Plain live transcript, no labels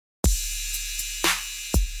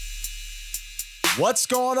What's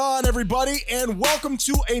going on, everybody? And welcome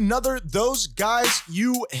to another Those Guys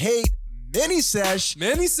You Hate mini sesh.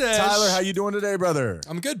 Tyler, how you doing today, brother?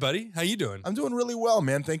 I'm good, buddy. How you doing? I'm doing really well,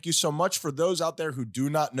 man. Thank you so much. For those out there who do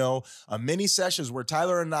not know, a mini sesh is where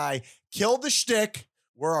Tyler and I kill the shtick.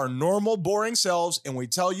 We're our normal, boring selves, and we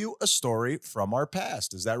tell you a story from our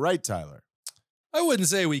past. Is that right, Tyler? I wouldn't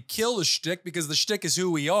say we kill the shtick because the shtick is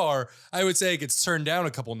who we are. I would say it gets turned down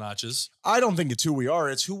a couple notches. I don't think it's who we are.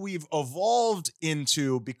 It's who we've evolved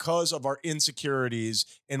into because of our insecurities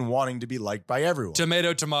and wanting to be liked by everyone.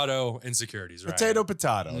 Tomato insecurities, right? Potato.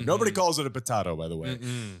 Mm-hmm. Nobody calls it a potato, by the way.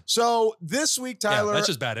 So this week, Tyler, that's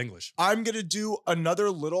just bad English. I'm going to do another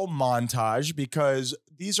little montage because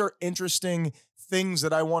these are interesting things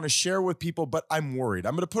that I want to share with people, but I'm worried.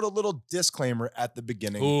 I'm going to put a little disclaimer at the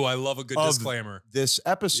beginning. Ooh, I love a good disclaimer. This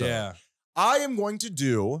episode. Yeah. I am going to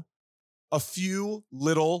do a few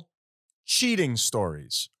little cheating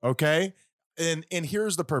stories, okay? And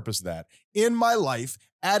here's the purpose of that. In my life,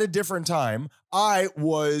 at a different time, I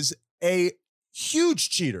was a huge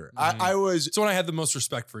cheater. I was. It's when I had the most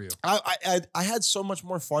respect for you. I had so much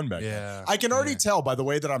more fun back then. I can already tell by the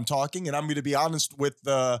way that I'm talking, and I'm going to be honest with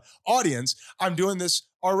the audience. I'm doing this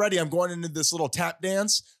already. I'm going into this little tap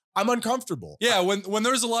dance. I'm uncomfortable. Yeah, when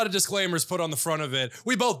there's a lot of disclaimers put on the front of it,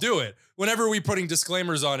 we both do it. Whenever we're putting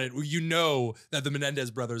disclaimers on it, you know that the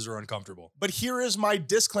Menendez brothers are uncomfortable. But here is my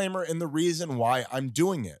disclaimer and the reason why I'm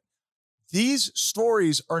doing it. These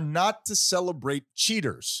stories are not to celebrate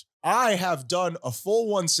cheaters. I have done a full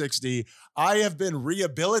 160. I have been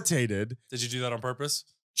rehabilitated. Did you do that on purpose?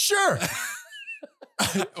 Sure.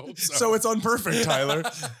 I hope so. So it's unperfect, Tyler.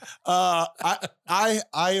 I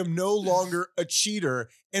am no longer a cheater.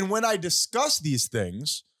 And when I discuss these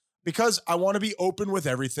things, because I want to be open with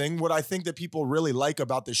everything, what I think that people really like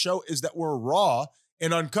about the show is that we're raw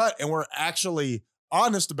and uncut and we're actually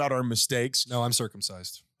honest about our mistakes. No, I'm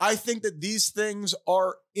circumcised. I think that these things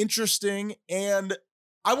are interesting, and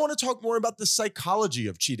I want to talk more about the psychology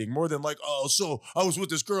of cheating more than like, oh, so I was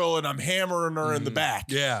with this girl and I'm hammering her in the back.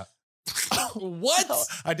 Yeah. What? No,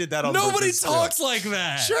 I did that on Nobody purpose, talks like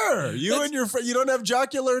that. Sure. You and your friend, you don't have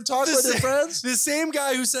jocular talk with your friends? The same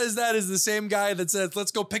guy who says that is the same guy that says,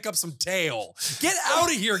 let's go pick up some tail. Get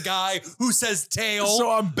out of here, guy who says tail.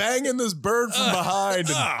 So I'm banging this bird from behind.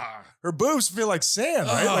 And her boobs feel like sand,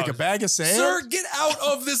 right? Like a bag of sand. Sir, get out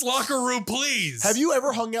of this locker room, please. Have you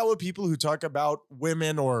ever hung out with people who talk about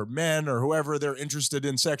women or men or whoever they're interested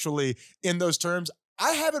in sexually in those terms?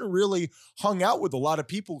 I haven't really hung out with a lot of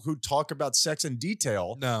people who talk about sex in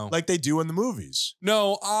detail like they do in the movies.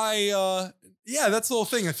 No, that's the whole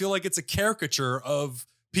thing. I feel like it's a caricature of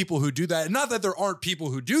people who do that. And not that there aren't people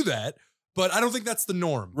who do that, but I don't think that's the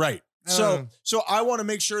norm. Right. So I want to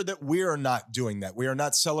make sure that we are not doing that. We are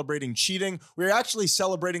not celebrating cheating. We're actually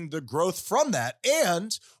celebrating the growth from that.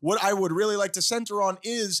 And what I would really like to center on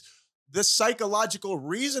is the psychological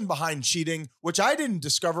reason behind cheating, which I didn't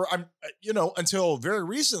discover, until very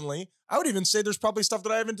recently. I would even say there's probably stuff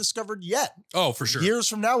that I haven't discovered yet. Oh, for sure. Years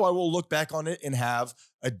from now, I will look back on it and have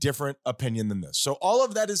a different opinion than this. So all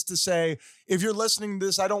of that is to say, if you're listening to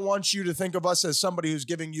this, I don't want you to think of us as somebody who's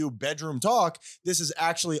giving you bedroom talk. This is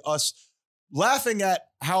actually us laughing at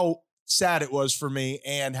how sad it was for me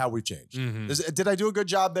and how we've changed. Did I do a good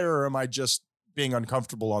job there, or am I just being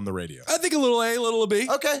uncomfortable on the radio? I think a little A, a little B.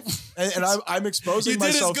 Okay. And I'm exposing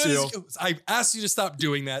myself to you. I asked you to stop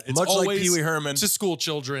doing that. It's much always like Pee Wee Herman. To school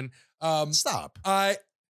children. Stop. That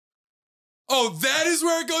is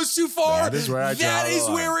where it goes too far? That is where I draw That the is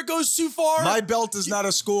line. where it goes too far? My belt is not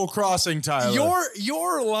a school crossing, Tyler.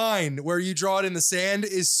 Your line where you draw it in the sand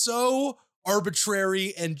is so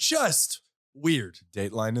arbitrary and just weird.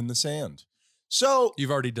 Date line in the sand. So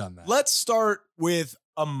you've already done that. Let's start with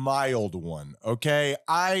a mild one, okay?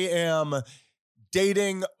 I am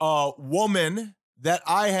dating a woman that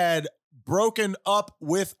I had broken up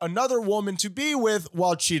with another woman to be with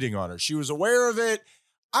while cheating on her. She was aware of it.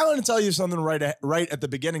 I want to tell you something right at the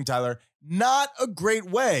beginning, Tyler. Not a great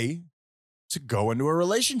way to go into a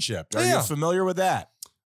relationship. Are you familiar with that?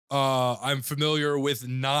 I'm familiar with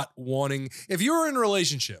not wanting. If you were in a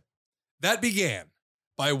relationship that began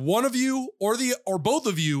by one of you or both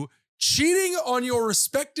of you cheating on your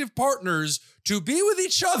respective partners to be with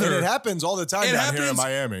each other. And it happens all the time down here in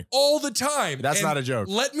Miami. All the time. That's not a joke.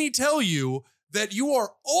 Let me tell you that you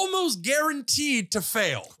are almost guaranteed to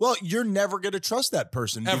fail. Well, you're never going to trust that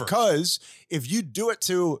person Ever. Because if you do it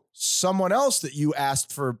to someone else that you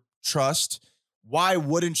asked for trust, why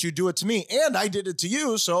wouldn't you do it to me? And I did it to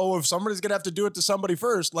you. So if somebody's going to have to do it to somebody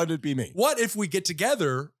first, let it be me. What if we get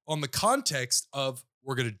together on the context of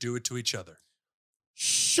we're going to do it to each other?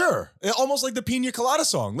 Sure. Almost like the Pina Colada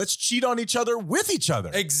song. Let's cheat on each other with each other.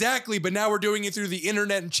 Exactly. But now we're doing it through the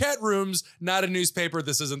internet and chat rooms, not a newspaper.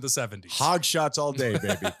 This isn't the 70s. Hog shots all day,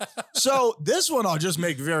 baby. So this one I'll just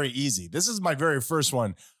make very easy. This is my very first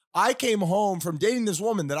one. I came home from dating this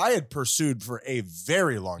woman that I had pursued for a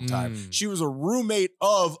very long time. She was a roommate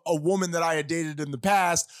of a woman that I had dated in the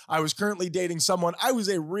past. I was currently dating someone. I was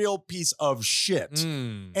a real piece of shit.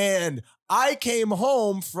 And I came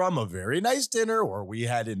home from a very nice dinner where we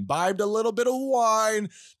had imbibed a little bit of wine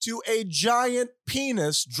to a giant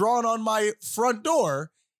penis drawn on my front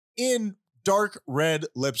door in dark red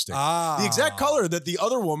lipstick. The exact color that the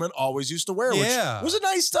other woman always used to wear, which was a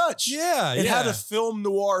nice touch. It had a film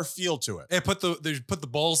noir feel to it. It put the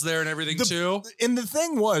balls there and everything too. And the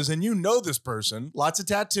thing was, and you know this person, lots of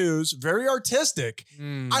tattoos, very artistic.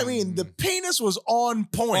 I mean, the penis was on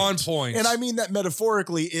point. On point. And I mean that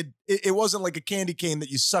metaphorically. It wasn't like a candy cane that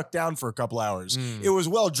you suck down for a couple hours. It was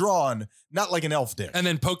well drawn, not like an elf dick. And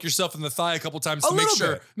then poke yourself in the thigh a couple times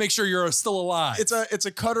to make sure you're still alive. It's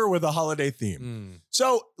a cutter with a holiday theme.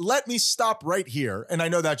 So let me stop right here. And I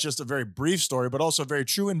know that's just a very brief story, but also very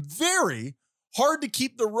true and very hard to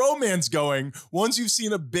keep the romance going once you've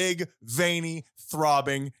seen a big, veiny,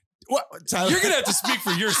 throbbing. What, Tyler? You're going to have to speak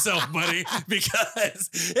for yourself, buddy, because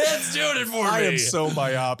it's doing it for me. I am so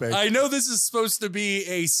myopic. I know this is supposed to be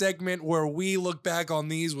a segment where we look back on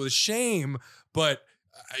these with shame, but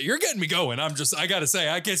you're getting me going. I got to say,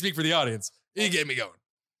 I can't speak for the audience. You get me going.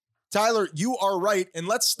 Tyler, you are right. And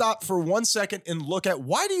let's stop for 1 second and look at,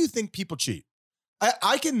 why do you think people cheat?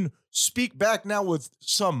 I can speak back now with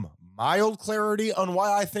some mild clarity on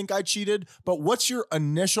why I think I cheated, but what's your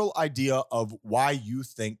initial idea of why you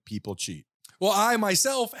think people cheat? Well, I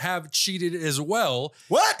myself have cheated as well.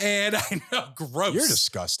 What? And I know, gross. You're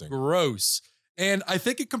disgusting. Gross. And I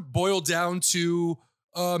think it can boil down to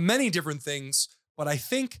many different things, but I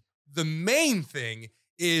think the main thing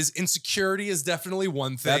is insecurity is definitely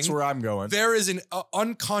one thing. That's where I'm going. There is an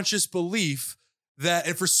unconscious belief that,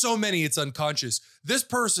 and for so many, it's unconscious. This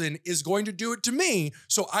person is going to do it to me,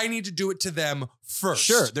 so I need to do it to them first.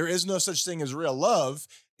 Sure, there is no such thing as real love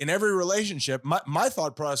in every relationship. My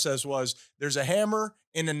thought process was, there's a hammer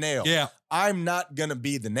and a nail. Yeah. I'm not going to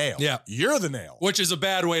be the nail. Yeah. You're the nail. Which is a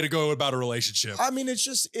bad way to go about a relationship. I mean, it's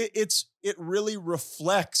just, it really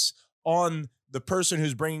reflects on the person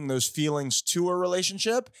who's bringing those feelings to a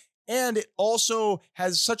relationship. And it also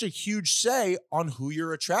has such a huge say on who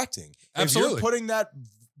you're attracting. Absolutely. If you're putting that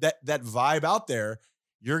vibe out there,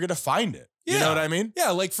 you're going to find it. Yeah. You know what I mean?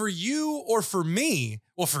 Yeah, like for you or for me,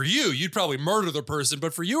 well, for you, you'd probably murder the person,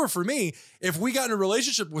 but for you or for me, if we got in a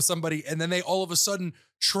relationship with somebody and then they all of a sudden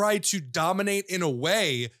tried to dominate in a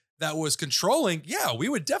way that was controlling, yeah, we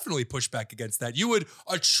would definitely push back against that. You would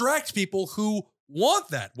attract people who want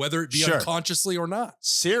that, whether it be unconsciously or not.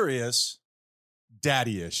 Serious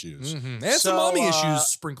daddy issues. And some mommy issues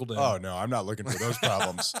sprinkled in. Oh, no, I'm not looking for those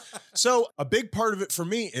problems. So a big part of it for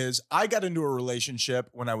me is I got into a relationship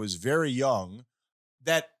when I was very young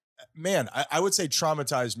that, man, I would say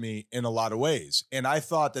traumatized me in a lot of ways. And I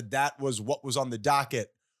thought that was what was on the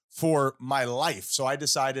docket for my life. So I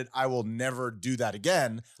decided I will never do that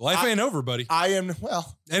again. Life ain't over, buddy.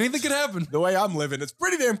 Anything could happen. The way I'm living, it's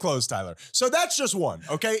pretty damn close, Tyler. So that's just one,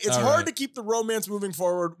 okay? It's hard to keep the romance moving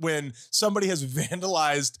forward when somebody has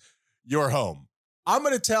vandalized your home. I'm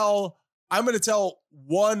going to tell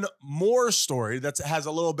one more story that has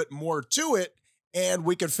a little bit more to it, and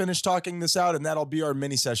we could finish talking this out, and that'll be our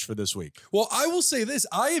mini sesh for this week. Well, I will say this.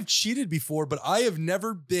 I have cheated before, but I have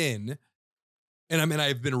never been... And I mean,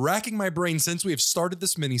 I've been racking my brain since we have started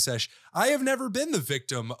this mini sesh. I have never been the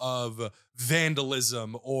victim of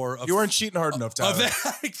vandalism or you weren't cheating hard enough, Tyler.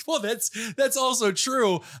 Well, that's also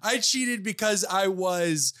true. I cheated because I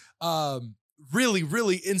was really,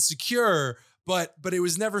 really insecure, but it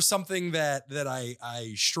was never something that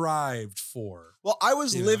I strived for. Well, I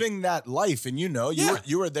was living that life, and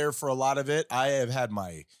you were there for a lot of it. I have had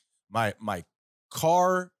my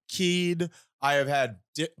car keyed. I have had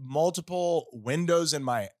multiple windows in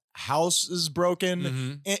my house is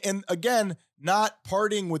broken. And again, not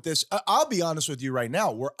parting with this. I'll be honest with you right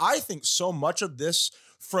now, where I think so much of this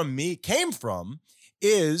from me came from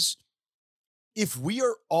is if we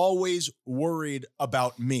are always worried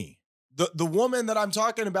about me, the woman that I'm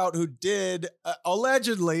talking about who did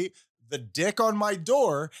allegedly the dick on my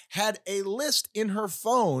door had a list in her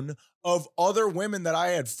phone of other women that I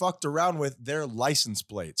had fucked around with, their license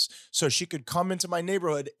plates, so she could come into my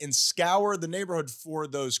neighborhood and scour the neighborhood for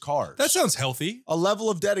those cars. That sounds healthy. A level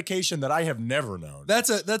of dedication that I have never known. That's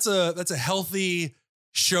a healthy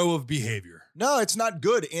show of behavior. No, it's not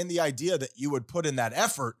good. And the idea that you would put in that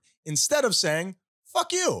effort instead of saying,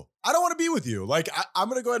 fuck you. I don't want to be with you. Like, I'm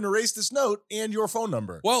going to go ahead and erase this note and your phone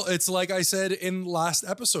number. Well, it's like I said in last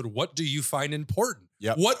episode. What do you find important?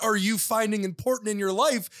 Yep. What are you finding important in your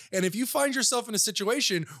life? And if you find yourself in a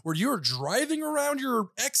situation where you're driving around your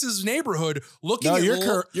ex's neighborhood looking at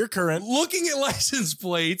you're current. looking at license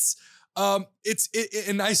plates, and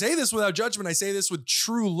I say this without judgment. I say this with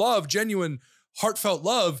true love, genuine, heartfelt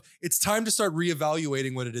love. It's time to start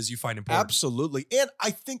reevaluating what it is you find important. Absolutely. And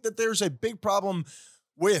I think that there's a big problem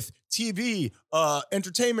with TV,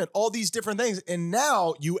 entertainment, all these different things. And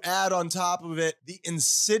now you add on top of it the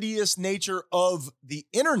insidious nature of the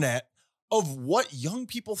internet, of what young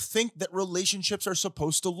people think that relationships are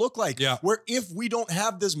supposed to look like. Yeah. Where if we don't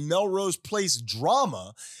have this Melrose Place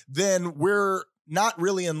drama, then we're not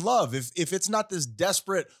really in love. If it's not this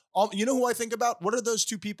desperate, you know who I think about? What are those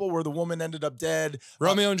two people where the woman ended up dead?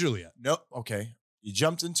 Romeo and Juliet. No, okay. You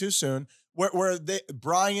jumped in too soon. Where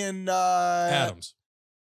Brian Adams.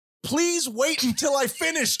 Please wait until I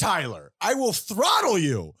finish, Tyler. I will throttle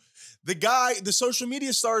you. The social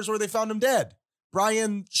media stars where they found him dead.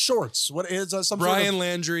 Brian Shorts. What is some Brian sort of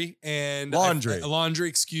Landry and Laundry. Laundry,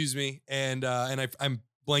 excuse me. And I'm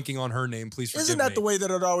blanking on her name. Please forgive me. Isn't that the way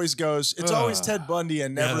that it always goes? It's always Ted Bundy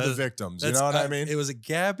and never the victims. You know what I mean? It was a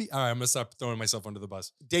Gabby. All right, I'm going to stop throwing myself under the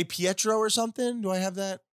bus. De Pietro or something? Do I have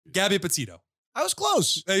that? Gabby Petito. I was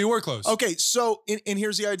close. Hey, you were close. Okay, so and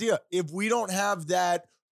here's the idea. If we don't have that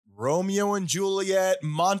Romeo and Juliet,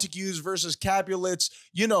 Montagues versus Capulets,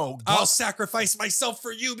 I'll sacrifice myself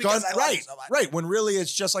for you because I love you so much. Right. When really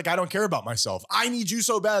it's just like, I don't care about myself. I need you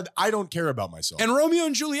so bad. I don't care about myself. And Romeo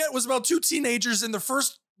and Juliet was about two teenagers in the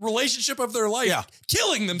first relationship of their life,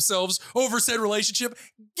 killing themselves over said relationship.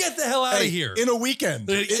 Get the hell out of here. In a weekend.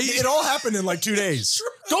 It all happened in like 2 days.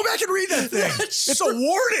 Go back and read that thing. It's a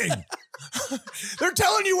warning. They're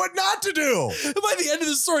telling you what not to do. By the end of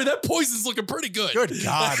the story, that poison's looking pretty good. Good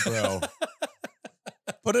God, bro.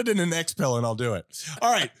 Put it in an X pill and I'll do it.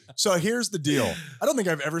 All right. So here's the deal. I don't think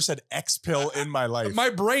I've ever said X pill in my life.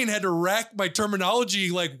 My brain had to rack my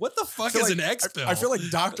terminology. Like, what the fuck is an X pill? I feel like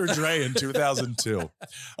Dr. Dre in 2002.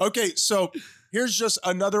 Okay. So here's just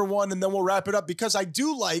another one and then we'll wrap it up because I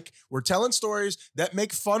do like, we're telling stories that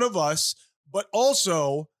make fun of us, but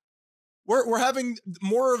also we're having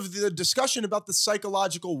more of the discussion about the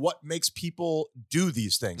psychological, what makes people do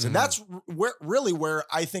these things. And that's where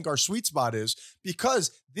I think our sweet spot is,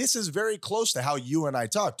 because this is very close to how you and I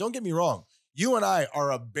talk. Don't get me wrong. You and I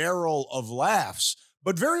are a barrel of laughs,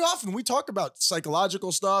 but very often we talk about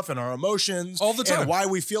psychological stuff and our emotions all the time and why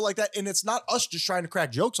we feel like that. And it's not us just trying to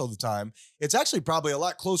crack jokes all the time. It's actually probably a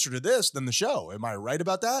lot closer to this than the show. Am I right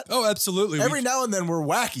about that? Oh, absolutely. Every now and then we're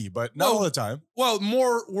wacky, but not all the time. Well,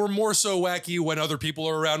 we're more so wacky when other people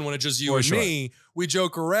are around. When it's just you and me, we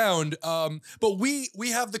joke around. But we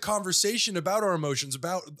have the conversation about our emotions,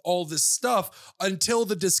 about all this stuff until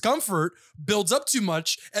the discomfort builds up too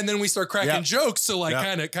much, and then we start cracking jokes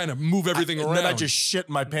to kind of move everything around. And then I just shit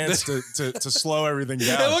in my pants to slow everything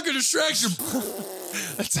down. Hey, look at distraction.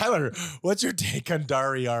 Tyler, what's your take on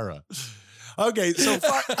Dariara? Okay, so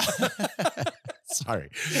sorry,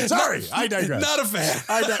 I digress. Not a fan.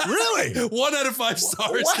 Really? 1 out of 5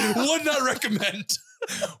 stars. Wow. Would not recommend.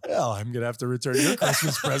 Well, I'm gonna have to return your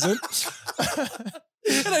Christmas present.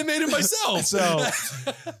 And I made it myself.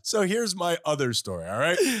 So here's my other story. All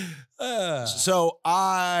right. So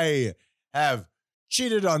I have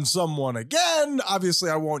cheated on someone again. Obviously,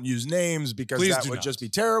 I won't use names because that would just be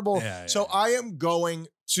terrible. So I am going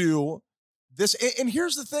to this, and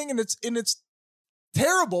here's the thing, and it's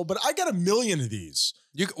terrible, but I got a million of these.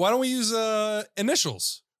 Why don't we use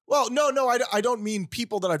initials? Well, no, I don't mean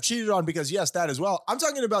people that I've cheated on, because yes, that as well. I'm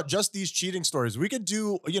talking about just these cheating stories. We could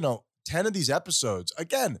do, 10 of these episodes.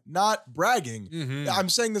 Again, not bragging. Mm-hmm. I'm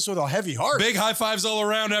saying this with a heavy heart. Big high fives all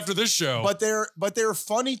around after this show. But they're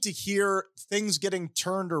funny to hear things getting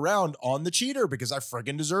turned around on the cheater, because I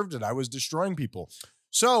friggin' deserved it. I was destroying people.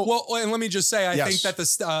 So, well, and let me just say, I think that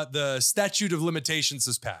the statute of limitations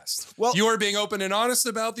has passed. Well, you are being open and honest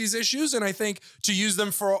about these issues, and I think to use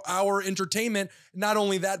them for our entertainment, not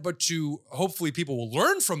only that, but to hopefully people will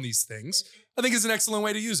learn from these things, I think is an excellent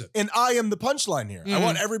way to use it. And I am the punchline here. Mm-hmm. I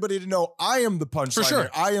want everybody to know I am the punchline here.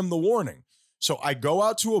 I am the warning. So I go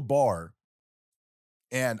out to a bar,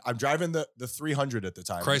 and I'm driving the 300 at the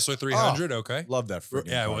time. Chrysler 300, okay. Love that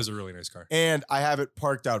freaking car. It was a really nice car. And I have it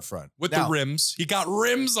parked out front. With the rims. He got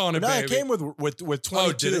rims on it, baby. It came with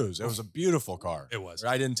 22s. It was a beautiful car. It was.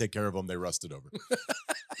 I didn't take care of them. They rusted over.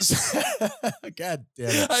 God damn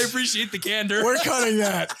it. I appreciate the candor. We're cutting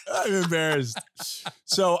that. I'm embarrassed.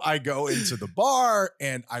 So I go into the bar,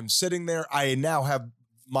 and I'm sitting there. I now have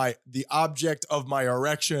the object of my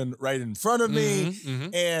erection right in front of me, Mhm,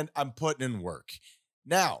 mhm. and I'm putting in work.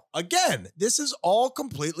 Now, again, this is all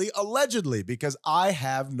completely allegedly because I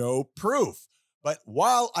have no proof. But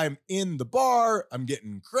while I'm in the bar, I'm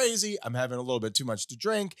getting crazy. I'm having a little bit too much to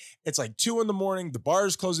drink. It's like 2 a.m. The bar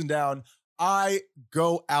is closing down. I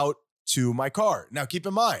go out to my car. Now, keep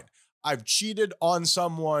in mind, I've cheated on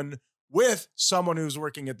someone with someone who's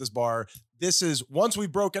working at this bar. This is, once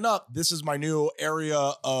we've broken up, this is my new area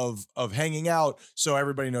of hanging out. So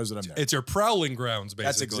everybody knows that I'm there. It's your prowling grounds, basically.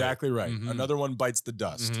 That's exactly right. Mhm. Another one bites the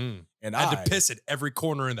dust. Mhm. And I I had to piss at every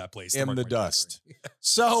corner in that place. to am mark the my dust. territory.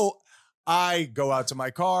 So I go out to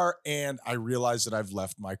my car and I realize that I've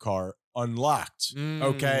left my car unlocked.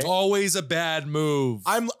 Okay. Always a bad move.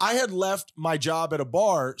 I had left my job at a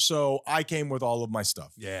bar, so I came with all of my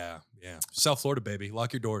stuff. Yeah. South Florida, baby.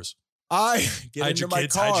 Lock your doors. I get Hide into your my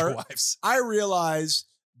kids, hide your car. wives. I realize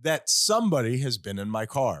that somebody has been in my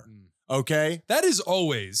car. Okay. That is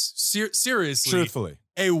always, seriously, Truthfully.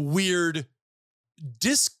 a weird,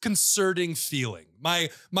 disconcerting feeling. My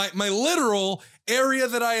literal area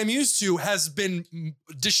that I am used to has been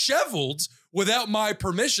disheveled without my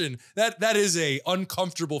permission. That is a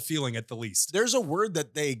uncomfortable feeling at the least. There's a word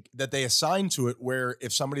that they assign to it where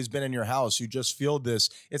if somebody's been in your house, you just feel this.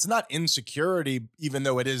 It's not insecurity, even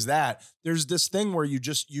though it is that. There's this thing where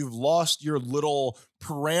you've lost your little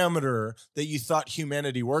parameter that you thought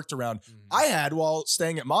humanity worked around. I had, while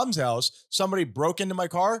staying at mom's house, somebody broke into my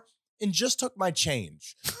car and just took my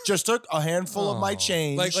change. Just took a handful of my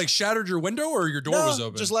change. Like shattered your window or your door No, was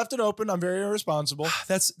open? just left it open. I'm very irresponsible.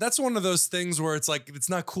 That's one of those things where it's like, it's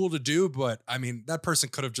not cool to do, but I mean, that person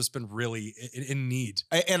could have just been really in need.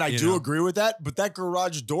 And I You do know? agree with that, but that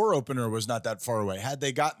garage door opener was not that far away. Had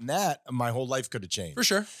they gotten that, my whole life could have changed. For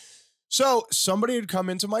sure. So somebody had come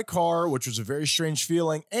into my car, which was a very strange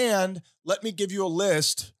feeling. And let me give you a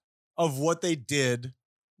list of what they did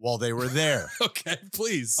while they were there. Okay,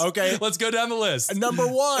 please. Okay. Let's go down the list. Number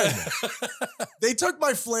one, they took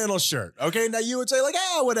my flannel shirt. Okay. Now you would say like,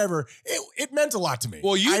 whatever. It meant a lot to me.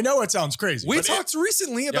 Well, I know it sounds crazy. We but talked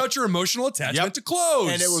recently about your emotional attachment Yep. to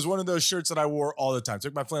clothes. and it was one of those shirts that I wore all the time.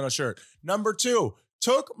 Took my flannel shirt. Number two,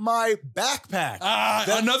 took my backpack.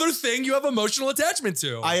 Another thing you have emotional attachment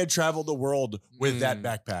to. I had traveled the world with that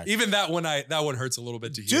backpack. Even that one hurts a little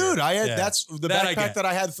bit to hear. Dude, Yeah. that's the That I backpack get. that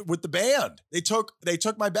I had with the band. They took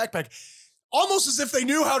my backpack almost as if they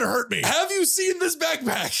knew how to hurt me. Have you seen this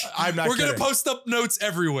backpack? I'm not We're kidding. gonna post up notes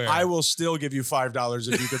everywhere. I will still give you $5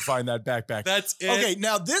 if you could find that backpack. That's it. Okay,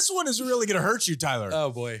 now this one is really going to hurt you, Tyler. Oh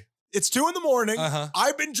boy. It's 2 a.m. Uh-huh.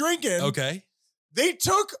 I've been drinking. Okay. They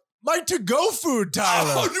took my to-go food,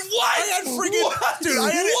 Tyler. Oh, what? I had freaking What? dude.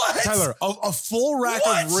 I had What? Tyler a full rack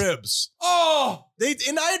What? of ribs. Oh.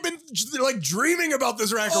 And I had been like dreaming about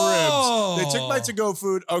this rack Oh. of ribs. They took my to-go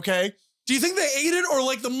food. Okay, Do you think they ate it or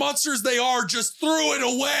like the monsters they are just threw it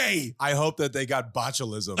away? I hope that they got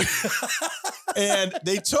botulism. And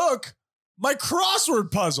they took my crossword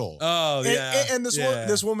puzzle. Oh, And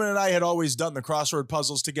this woman and I had always done the crossword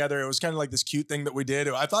puzzles together. It was kind of like this cute thing that we did.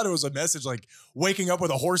 I thought it was a message like waking up with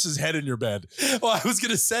a horse's head in your bed. Well, I was going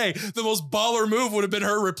to say the most baller move would have been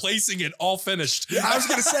her replacing it all finished. I was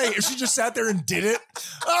going to say, if she just sat there and did it,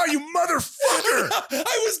 oh, you motherfucker.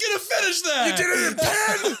 I was going to finish that. You did it in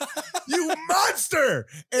pen, you monster.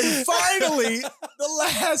 And finally, the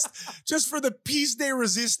last, just for the piece de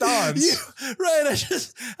resistance. Right.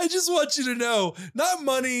 I just want you to know, not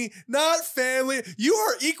money, not family. You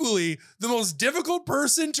are equally the most difficult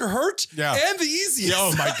person to hurt and the easiest.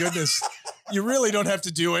 Oh, my goodness. You really don't have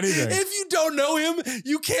to do anything. If you don't know him,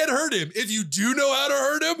 you can't hurt him. If you do know how to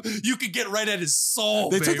hurt him, you can get right at his soul.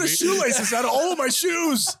 They took the shoelaces out of all of my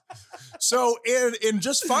shoes. So, and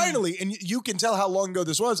just finally, and you can tell how long ago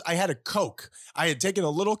this was, I had a Coke. I had taken a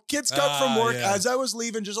little Kid's Cup from work as I was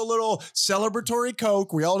leaving, just a little celebratory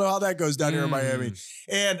Coke. We all know how that goes down here in Miami.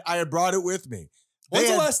 And I had brought it with me. When's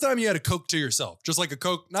the last time you had a Coke to yourself? Just like a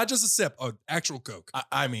Coke, not just a sip, an actual Coke.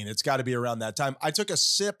 I mean, it's got to be around that time. I took a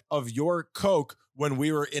sip of your Coke when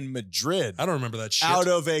we were in Madrid. I don't remember that shit. Out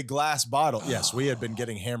of a glass bottle. Yes, we had been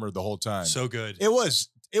getting hammered the whole time. So good. It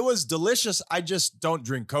was delicious. I just don't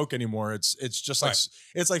drink Coke anymore. It's just like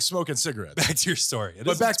it's like smoking cigarettes. Back to your story.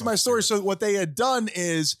 But back to my story. So what they had done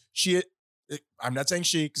is I'm not saying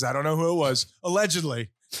she, because I don't know who it was,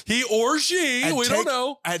 allegedly. He or she, we don't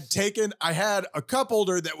know. I had a cup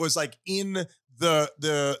holder that was like in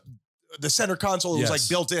the center console. It was like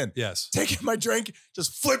built in. Yes. Taking my drink,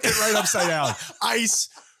 just flipped it right upside down. Ice,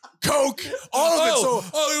 Coke, all of it. So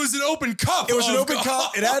it was an open cup. it was an open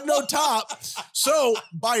cup. It had no top. So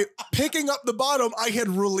by picking up the bottom, I had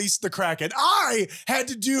released the Kraken. I had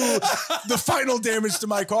to do the final damage to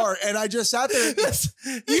my car. And I just sat there.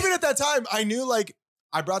 Even at that time, I knew like,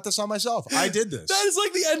 I brought this on myself. I did this. That is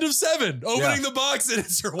like the end of 7. Opening the box and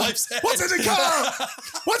it's your wife's head. What's in the cup?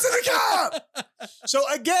 What's in the cup? So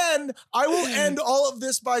again, I will end all of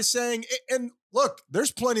this by saying, and look,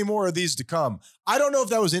 there's plenty more of these to come. I don't know if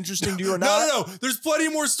that was interesting to you or not. No. There's plenty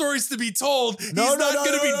more stories to be told. He's not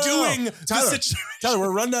going to be doing the situation. Tyler,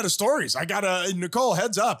 we're running out of stories. I gotta, Nicole,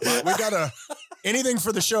 heads up. We gotta, anything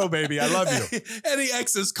for the show, baby. I love you. Any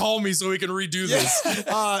exes, call me so we can redo this.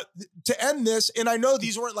 To end this, and I know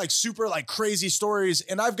these weren't like super like crazy stories,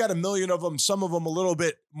 and I've got a million of them, some of them a little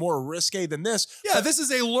bit more risque than this. Yeah, this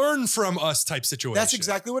is a learn from us type situation. That's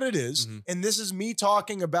exactly what it is. And this is me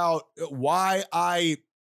talking about why I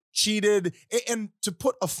cheated. And to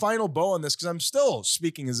put a final bow on this, because I'm still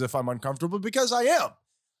speaking as if I'm uncomfortable, because I am.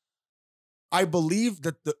 I believe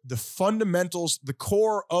that the fundamentals, the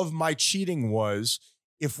core of my cheating was,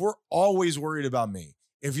 if we're always worried about me,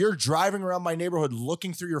 if you're driving around my neighborhood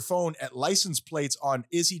looking through your phone at license plates on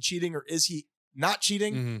is he cheating or is he not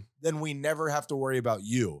cheating, then we never have to worry about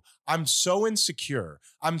you. I'm so insecure.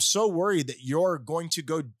 I'm so worried that you're going to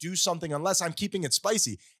go do something unless I'm keeping it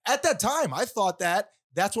spicy. At that time, I thought that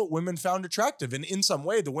that's what women found attractive. And in some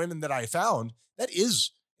way, the women that I found, that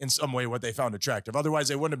is in some way what they found attractive. Otherwise,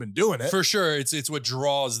 they wouldn't have been doing it. For sure. It's what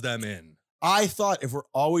draws them in. I thought if we're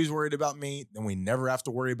always worried about me, then we never have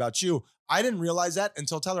to worry about you. I didn't realize that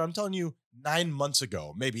until, Tyler, I'm telling you, 9 months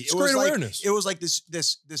ago, maybe. It's great awareness. It was like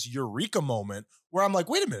this eureka moment where I'm like,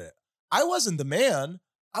 wait a minute. I wasn't the man.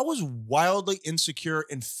 I was wildly insecure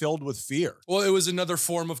and filled with fear. Well, it was another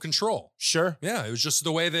form of control. Sure. Yeah, it was just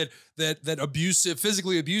the way that abusive,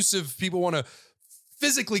 physically abusive people want to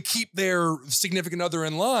physically keep their significant other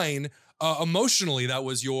in line. Emotionally, that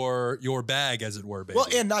was your bag, as it were, baby. Well,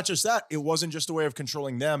 and not just that. It wasn't just a way of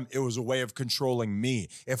controlling them. It was a way of controlling me.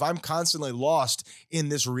 If I'm constantly lost in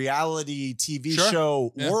this reality TV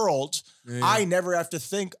show world, I never have to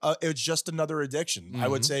think it's just another addiction. I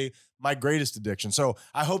would say my greatest addiction. So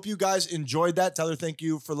I hope you guys enjoyed that. Tyler, thank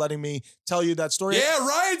you for letting me tell you that story. Yeah,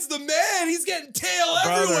 Ryan's the man. He's getting tail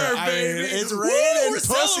everywhere, baby. It's raining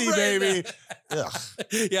pussy, baby.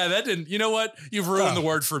 Yeah, that didn't. You know what? You've ruined the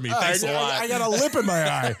word for me. Thanks a lot. I got a lip in my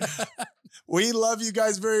eye. We love you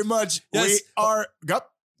guys very much. Yes. We are.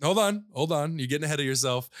 Hold on. You're getting ahead of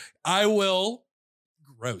yourself. I will.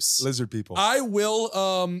 Gross. Lizard people. I will.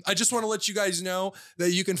 I just want to let you guys know that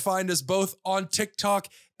you can find us both on TikTok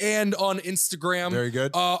and on Instagram. Very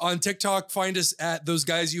good. On TikTok, find us at Those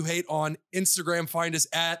Guys You Hate. On Instagram, find us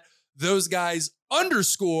at Those Guys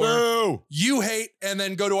 _ You Hate. And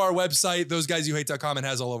then go to our website, thoseguysyouhate.com. It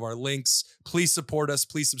has all of our links. Please support us.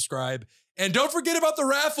 Please subscribe. And don't forget about the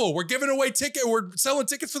raffle. We're giving away tickets. We're selling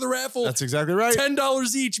tickets for the raffle. That's exactly right.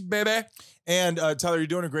 $10 each, baby. And Tyler, you're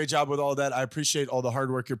doing a great job with all that. I appreciate all the hard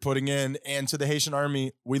work you're putting in. And to the Haitian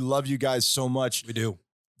Army, we love you guys so much. We do.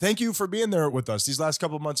 Thank you for being there with us. These last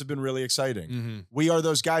couple of months have been really exciting. We are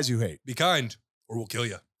those guys you hate. Be kind, or we'll kill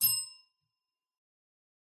you.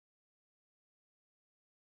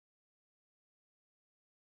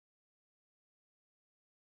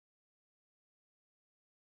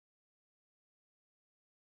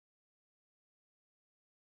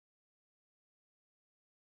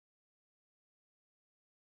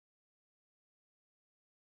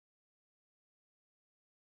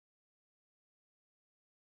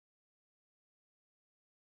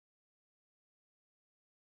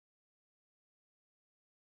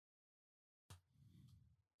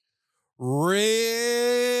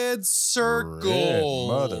 Red circle. Red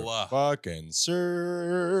motherfucking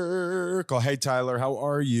circle. Hey, Tyler, how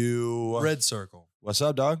are you? Red circle. What's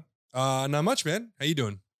up, dog? Not much, man. How you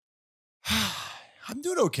doing? I'm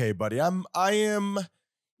doing okay, buddy. I am,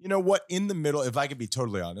 you know what, in the middle, if I could be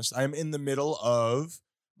totally honest, I am in the middle of,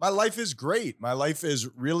 my life is great. My life is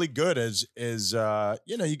really good as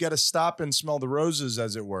you know, you got to stop and smell the roses,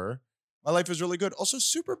 as it were. My life is really good. Also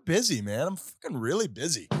super busy, man. I'm fucking really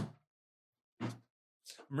busy.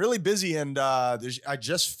 I'm really busy, and I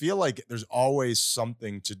just feel like there's always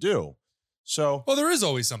something to do. So, well, there is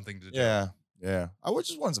always something to do. Yeah. I would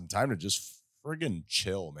just want some time to just friggin'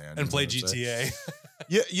 chill, man. And play GTA.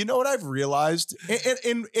 Yeah, you know what I've realized?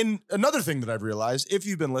 And another thing that I've realized, if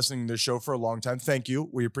you've been listening to this show for a long time, thank you.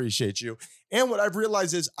 We appreciate you. And what I've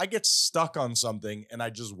realized is I get stuck on something and I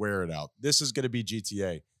just wear it out. This is going to be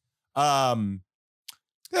GTA.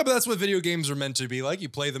 Yeah, but that's what video games are meant to be like. You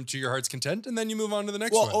play them to your heart's content, and then you move on to the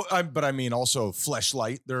next one. But I mean, also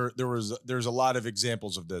Fleshlight. There's a lot of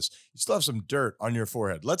examples of this. You still have some dirt on your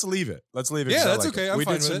forehead. Let's leave it. Yeah, that's okay. We I'm did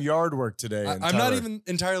fine some with it. yard work today. I'm not even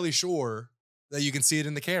entirely sure that you can see it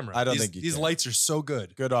in the camera. I don't think you these can. lights are so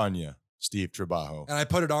good. Good on you, Steve Trabajo. And I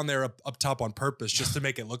put it on there up top on purpose just to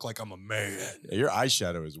make it look like I'm a man. Yeah, your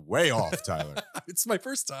eyeshadow is way off, Tyler. It's my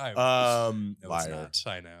first time. No, it's Liar. not.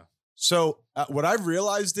 I know. So what I've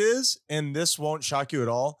realized is, and this won't shock you at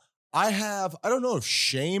all, I don't know if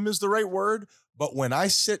shame is the right word, but when I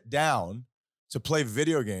sit down to play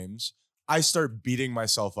video games, I start beating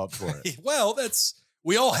myself up for it. Well,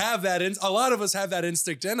 we all have that. A lot of us have that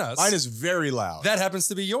instinct in us. Mine is very loud. That happens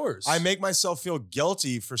to be yours. I make myself feel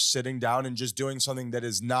guilty for sitting down and just doing something that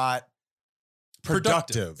is not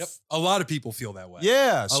productive. Yep. A lot of people feel that way.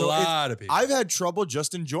 Yeah. A lot of people. I've had trouble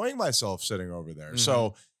just enjoying myself sitting over there.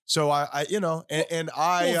 Mhm. So I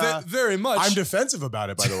very much. I'm defensive about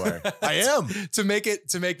it, by the way. I am. to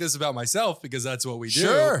make this about myself, because that's what we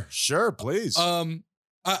do. Sure, please. I'm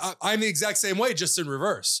the exact same way, just in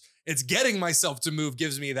reverse. It's getting myself to move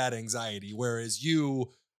gives me that anxiety, whereas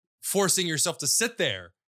you forcing yourself to sit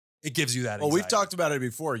there, it gives you that anxiety. Well, we've talked about it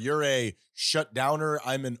before. You're a shutdowner.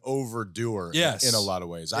 I'm an overdoer. Yes. in a lot of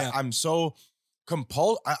ways. Yeah. I'm so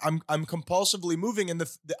I'm compulsively moving, and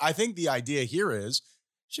I think the idea here is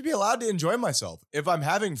should be allowed to enjoy myself if I'm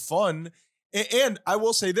having fun. And I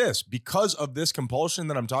will say this, because of this compulsion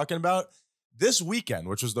that I'm talking about, this weekend,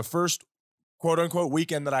 which was the first quote unquote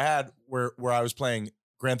weekend that I had where I was playing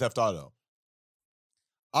Grand Theft Auto,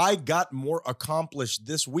 I got more accomplished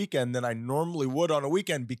this weekend than I normally would on a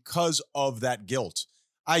weekend because of that guilt.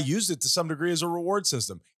 I used it to some degree as a reward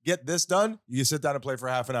system. Get this done, you can sit down and play for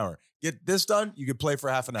half an hour. Get this done, you can play for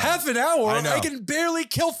half an hour. Half an hour? I know. I can barely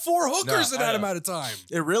kill 4 hookers in that amount of time.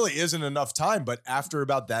 It really isn't enough time, but after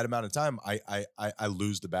about that amount of time, I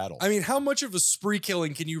lose the battle. I mean, how much of a spree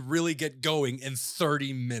killing can you really get going in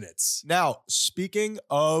 30 minutes? Now, speaking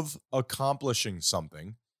of accomplishing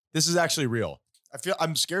something, this is actually real.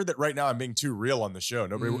 I'm scared that right now I'm being too real on the show.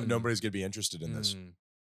 Nobody's going to be interested in this.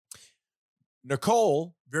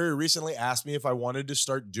 Nicole very recently asked me if I wanted to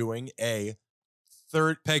start doing a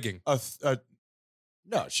third pegging.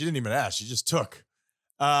 No, she didn't even ask. She just took.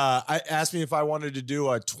 I asked me if I wanted to do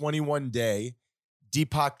a 21-day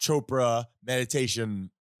Deepak Chopra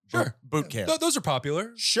meditation boot camp. Those are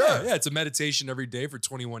popular. Sure. Yeah, it's a meditation every day for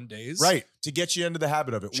 21 days. Right. To get you into the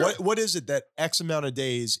habit of it. Sure. What is it that X amount of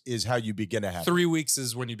days is how you begin a habit? 3 weeks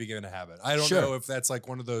is when you begin a habit. I don't know if that's like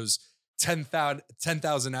one of those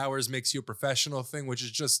 10,000 hours makes you a professional thing, which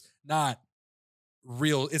is just not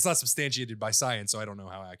real. It's not substantiated by science, so I don't know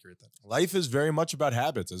how accurate that is. Life is very much about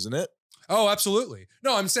habits, isn't it? Oh, absolutely.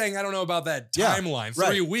 No, I'm saying I don't know about that timeline.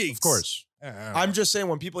 3 weeks. Of course. I'm just saying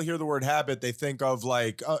when people hear the word habit, they think of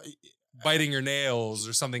like biting your nails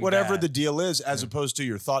or something. Whatever bad. the deal is, as opposed to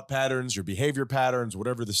your thought patterns, your behavior patterns,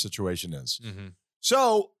 whatever the situation is. Mm-hmm.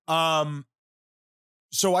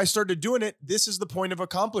 So I started doing it. This is the point of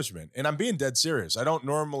accomplishment. And I'm being dead serious. I don't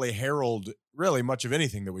normally herald really much of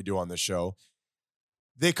anything that we do on this show.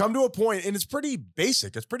 They come to a point, and it's pretty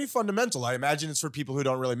basic. It's pretty fundamental. I imagine it's for people who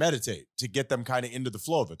don't really meditate to get them kind of into the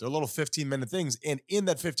flow of it. They're little 15-minute things. And in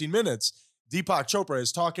that 15 minutes, Deepak Chopra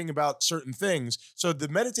is talking about certain things. So the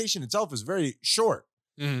meditation itself is very short.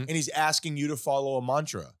 Mm-hmm. And he's asking you to follow a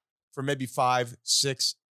mantra for maybe 5,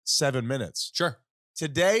 6, 7 minutes. Sure.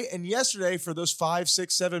 Today and yesterday, for those 5,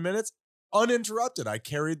 6, 7 minutes, uninterrupted, I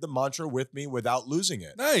carried the mantra with me without losing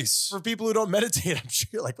it. Nice. For people who don't meditate, I'm sure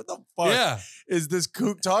you're like, what the fuck is this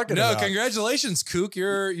kook talking about? No, congratulations, kook.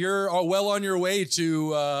 You're well on your way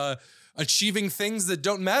to achieving things that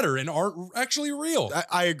don't matter and aren't actually real.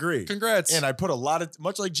 I agree. Congrats. And I put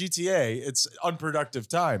much like GTA, it's unproductive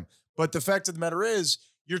time. But the fact of the matter is,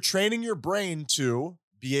 you're training your brain to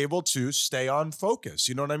be able to stay on focus.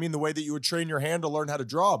 You know what I mean? The way that you would train your hand to learn how to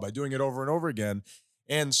draw by doing it over and over again.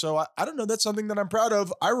 And so I don't know. That's something that I'm proud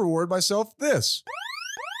of. I reward myself this.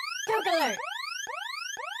 Coke alert.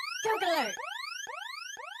 Coke alert.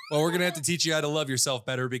 Well, we're going to have to teach you how to love yourself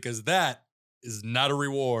better, because that is not a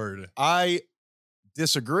reward. I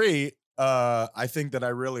disagree. I think that I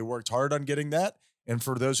really worked hard on getting that. And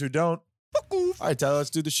for those who don't, all right, Tyler, let's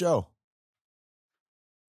do the show.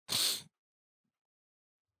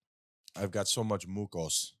 I've got so much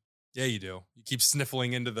mucos. Yeah, you do. You keep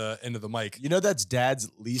sniffling into the mic. You know that's Dad's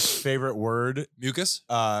least favorite word, Mucus?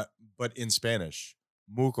 but in Spanish,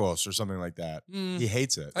 mucos or something like that. He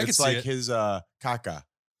hates it. I It's can see like it. his caca.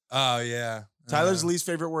 Oh, yeah. Tyler's least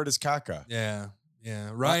favorite word is caca. Yeah. Yeah.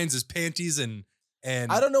 Ryan's is panties and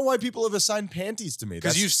And I don't know why people have assigned panties to me.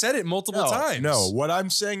 because you've said it multiple times. No, what I'm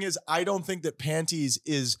saying is I don't think that panties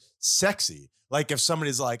is sexy. Like if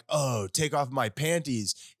somebody's like, oh, take off my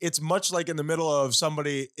panties, it's much like in the middle of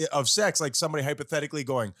sex, like somebody hypothetically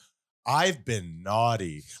going, I've been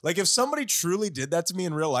naughty. Like if somebody truly did that to me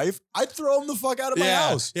in real life, I'd throw them the fuck out of my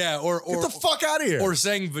house. Yeah, or Get the fuck out of here. or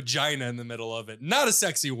saying vagina in the middle of it. Not a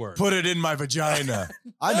sexy word. Put it in my vagina.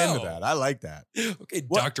 I'm into that. I like that. Okay,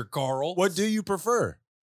 What- Dr. Carl. What do you prefer?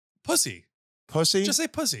 Pussy. Pussy? Just say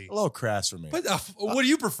pussy. a little crass for me. But what do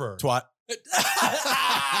you prefer? Twat.